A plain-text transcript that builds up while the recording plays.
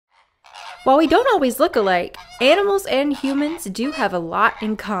While we don't always look alike, animals and humans do have a lot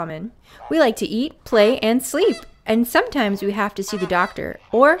in common. We like to eat, play, and sleep, and sometimes we have to see the doctor,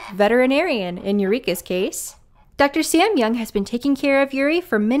 or veterinarian in Eureka's case. Dr. Sam Young has been taking care of Yuri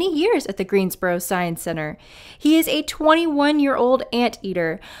for many years at the Greensboro Science Center. He is a 21-year-old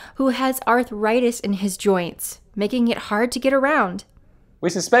anteater who has arthritis in his joints, making it hard to get around.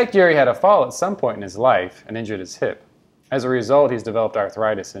 We suspect Yuri had a fall at some point in his life and injured his hip. As a result, he's developed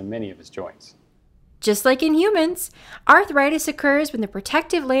arthritis in many of his joints. Just like in humans, arthritis occurs when the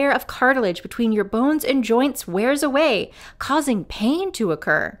protective layer of cartilage between your bones and joints wears away, causing pain to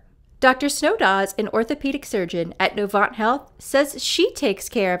occur. Dr. Snowdawes, an orthopedic surgeon at Novant Health, says she takes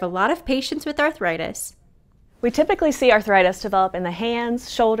care of a lot of patients with arthritis. We typically see arthritis develop in the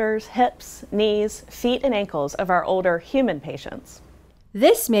hands, shoulders, hips, knees, feet, and ankles of our older human patients.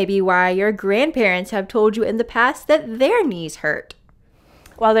 This may be why your grandparents have told you in the past that their knees hurt.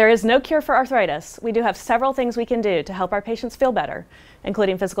 While there is no cure for arthritis, we do have several things we can do to help our patients feel better,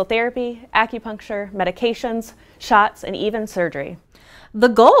 including physical therapy, acupuncture, medications, shots, and even surgery. The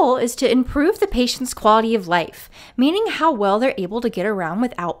goal is to improve the patient's quality of life, meaning how well they're able to get around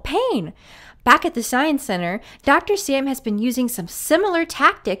without pain. Back at the Science Center, Dr. Sam has been using some similar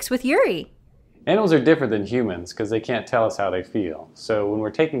tactics with Yuri. Animals are different than humans because they can't tell us how they feel. So when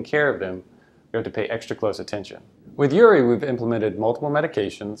we're taking care of them, we have to pay extra close attention. With Yuri, we've implemented multiple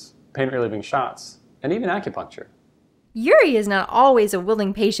medications, pain-relieving shots, and even acupuncture. Yuri is not always a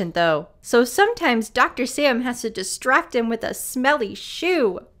willing patient, though, so sometimes Dr. Sam has to distract him with a smelly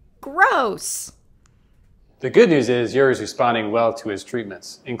shoe. Gross! The good news is Yuri's responding well to his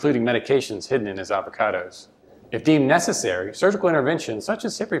treatments, including medications hidden in his avocados. If deemed necessary, surgical intervention such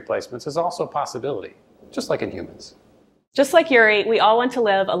as hip replacements is also a possibility, just like in humans. Just like Yuri, we all want to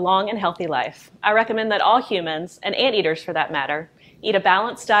live a long and healthy life. I recommend that all humans, and anteaters for that matter, eat a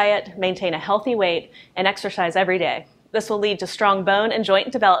balanced diet, maintain a healthy weight, and exercise every day. This will lead to strong bone and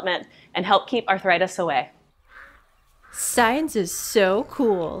joint development and help keep arthritis away. Science is so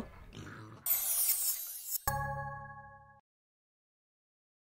cool.